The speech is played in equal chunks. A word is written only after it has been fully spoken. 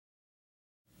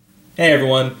Hey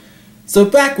everyone. So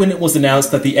back when it was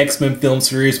announced that the X-Men film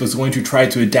series was going to try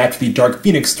to adapt the Dark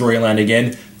Phoenix storyline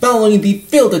again, following the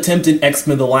failed attempt in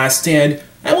X-Men The Last Stand,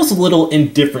 I was a little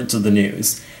indifferent to the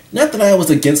news. Not that I was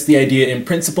against the idea in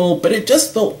principle, but it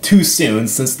just felt too soon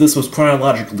since this was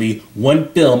chronologically one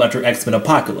film after X-Men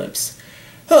Apocalypse.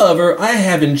 However, I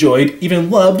have enjoyed, even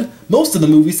loved, most of the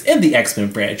movies in the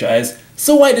X-Men franchise,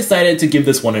 so I decided to give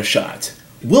this one a shot.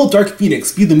 Will Dark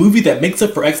Phoenix be the movie that makes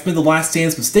up for X-Men The Last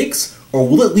Stand's mistakes, or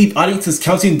will it leave audiences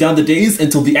counting down the days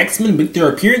until the X-Men make their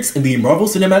appearance in the Marvel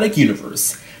Cinematic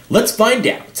Universe? Let's find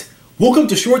out. Welcome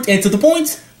to Short and to the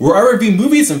Point, where I review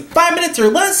movies in 5 minutes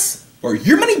or less, or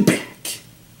your money back.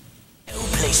 No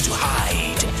place to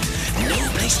hide, no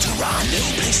place to run, no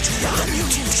place to run. The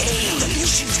mutant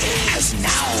age has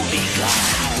now begun.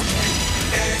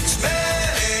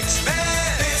 X-Men,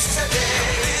 it's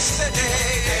the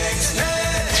day, X-Men,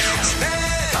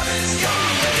 coming your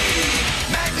way.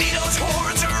 Magneto's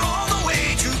hordes are on the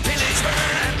way to pillage,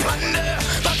 burn, and plunder.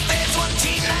 But there's one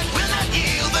team that will not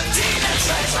yield, the team that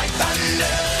strikes like thunder.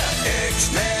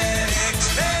 X-Men,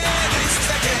 it's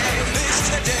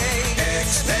the day,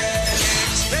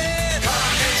 X-Men,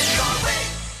 coming your way.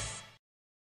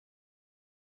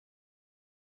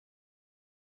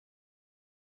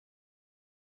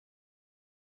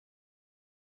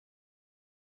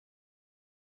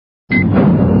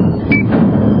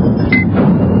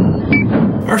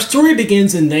 Our story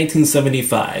begins in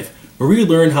 1975, where we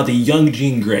learn how the young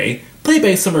Jean Grey, played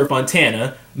by Summer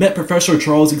Fontana, met Professor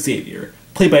Charles Xavier,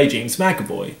 played by James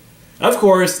McAvoy. Of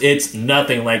course, it's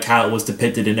nothing like how it was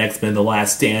depicted in X-Men The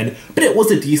Last Stand, but it was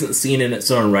a decent scene in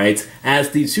its own right,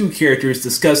 as the two characters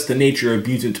discuss the nature of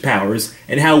mutant powers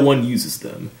and how one uses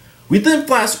them. We then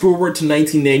flash forward to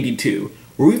 1992,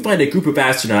 where we find a group of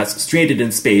astronauts stranded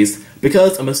in space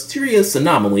because a mysterious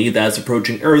anomaly that is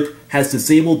approaching Earth has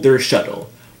disabled their shuttle.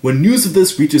 When news of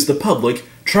this reaches the public,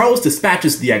 Charles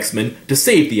dispatches the X-Men to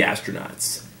save the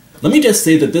astronauts. Let me just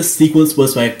say that this sequence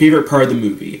was my favorite part of the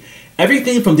movie.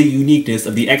 Everything from the uniqueness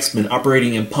of the X-Men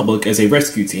operating in public as a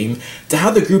rescue team, to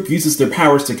how the group uses their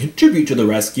powers to contribute to the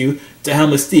rescue, to how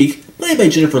Mystique, played by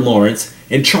Jennifer Lawrence,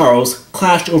 and Charles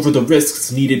clashed over the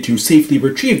risks needed to safely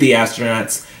retrieve the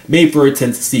astronauts, made for a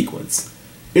tense sequence.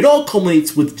 It all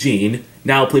culminates with Jean,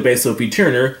 now played by Sophie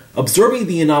Turner, absorbing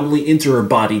the anomaly into her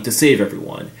body to save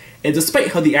everyone, and despite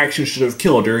how the action should have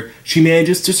killed her, she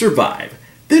manages to survive.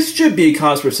 This should be a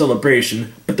cause for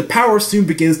celebration, but the power soon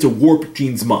begins to warp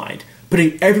Jean's mind,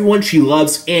 putting everyone she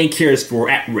loves and cares for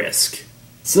at risk.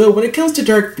 So when it comes to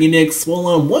Dark Phoenix, well,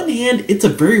 on one hand, it's a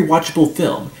very watchable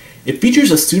film. It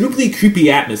features a suitably creepy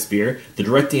atmosphere, the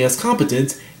directing is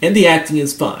competent, and the acting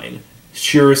is fine.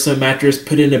 Sure, some actors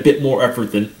put in a bit more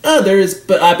effort than others,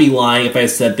 but I'd be lying if I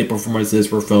said the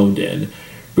performances were phoned in.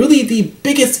 Really, the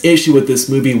biggest issue with this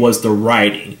movie was the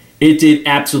writing. It did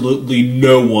absolutely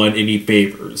no one any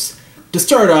favors. To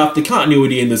start off, the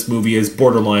continuity in this movie is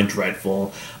borderline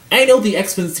dreadful. I know the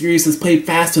X-Men series has played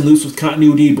fast and loose with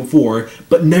continuity before,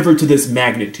 but never to this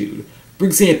magnitude. For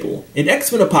example, in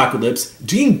X-Men Apocalypse,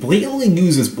 Jean blatantly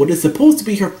uses what is supposed to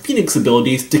be her Phoenix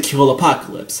abilities to kill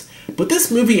Apocalypse, but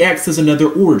this movie acts as another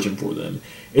origin for them.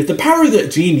 If the power that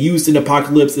Jean used in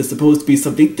Apocalypse is supposed to be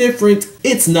something different,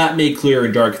 it's not made clear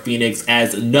in Dark Phoenix,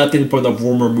 as nothing from the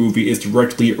former movie is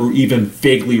directly or even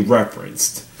vaguely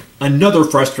referenced. Another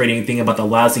frustrating thing about the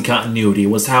lousy continuity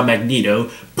was how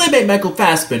Magneto, played by Michael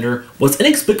Fassbender, was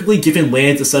inexplicably given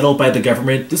land to settle by the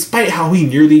government despite how he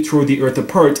nearly tore the Earth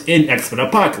apart in X-Men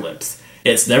Apocalypse.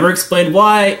 It's never explained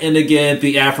why, and again,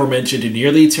 the aforementioned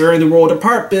nearly tearing the world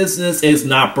apart business is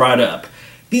not brought up.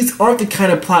 These aren't the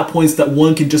kind of plot points that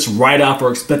one can just write off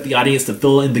or expect the audience to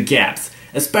fill in the gaps,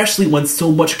 especially when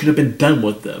so much could have been done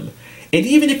with them. And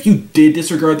even if you did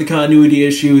disregard the continuity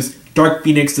issues, Dark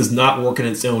Phoenix does not work on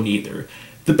its own either.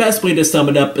 The best way to sum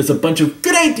it up is a bunch of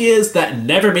good ideas that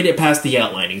never made it past the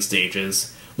outlining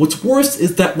stages. What's worse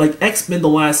is that, like X-Men The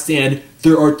Last Stand,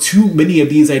 there are too many of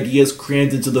these ideas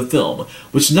crammed into the film,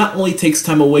 which not only takes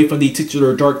time away from the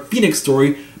titular Dark Phoenix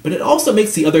story, but it also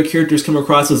makes the other characters come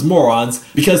across as morons,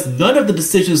 because none of the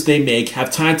decisions they make have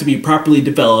time to be properly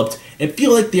developed and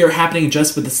feel like they are happening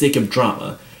just for the sake of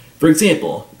drama. For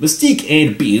example, Mystique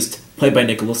and Beast, played by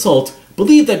Nicholas Hoult,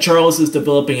 believe that Charles is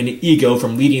developing an ego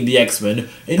from leading the X-Men,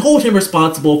 and hold him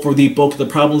responsible for the bulk of the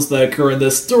problems that occur in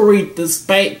this story,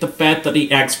 despite the fact that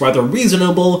he acts rather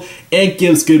reasonable and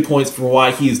gives good points for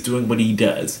why he is doing what he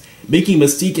does, making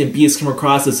Mystique and Beast come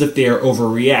across as if they are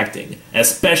overreacting,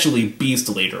 especially Beast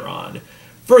later on.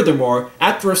 Furthermore,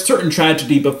 after a certain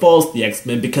tragedy befalls the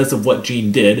X-Men because of what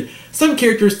Jean did, some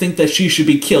characters think that she should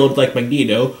be killed like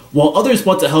Magneto, while others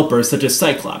want to help her, such as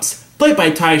Cyclops, played by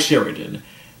Ty Sheridan.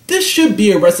 This should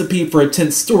be a recipe for a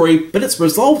tense story, but it's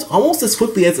resolved almost as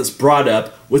quickly as it's brought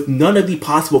up, with none of the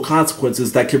possible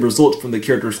consequences that could result from the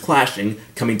characters clashing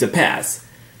coming to pass.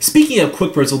 Speaking of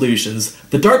quick resolutions,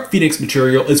 the Dark Phoenix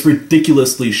material is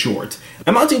ridiculously short,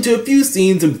 amounting to a few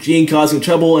scenes of Jean causing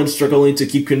trouble and struggling to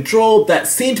keep control that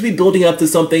seem to be building up to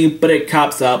something, but it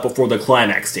cops out before the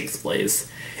climax takes place.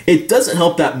 It doesn't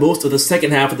help that most of the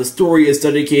second half of the story is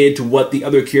dedicated to what the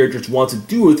other characters want to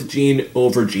do with Jean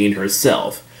over Jean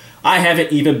herself. I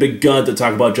haven't even begun to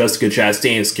talk about Jessica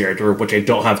Chastain's character, which I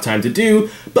don't have time to do,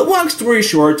 but long story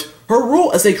short, her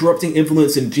role as a corrupting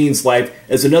influence in Jean's life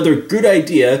is another good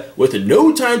idea with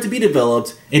no time to be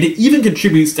developed, and it even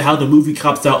contributes to how the movie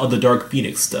cops out on the Dark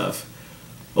Phoenix stuff.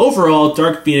 Overall,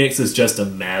 Dark Phoenix is just a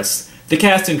mess. The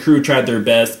cast and crew tried their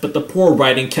best, but the poor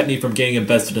writing kept me from getting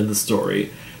invested in the story.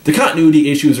 The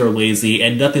continuity issues are lazy,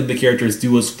 and nothing the characters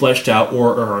do is fleshed out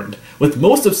or earned, with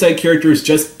most of said characters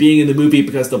just being in the movie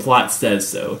because the plot says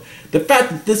so. The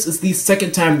fact that this is the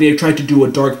second time they have tried to do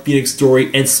a Dark Phoenix story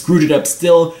and screwed it up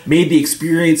still made the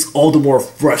experience all the more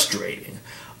frustrating.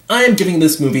 I am giving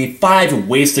this movie 5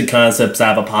 wasted concepts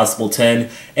out of a possible 10,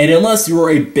 and unless you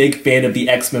are a big fan of the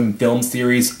X-Men film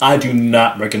series, I do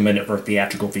not recommend it for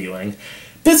theatrical viewing.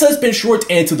 This has been short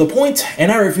and to the point,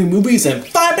 and I review movies in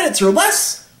 5 minutes or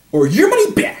less, or your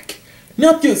money back.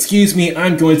 Now if you'll excuse me,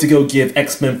 I'm going to go give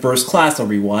X-Men First Class a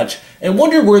rewatch, and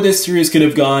wonder where this series could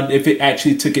have gone if it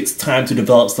actually took its time to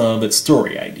develop some of its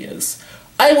story ideas.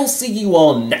 I will see you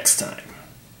all next time.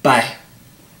 Bye.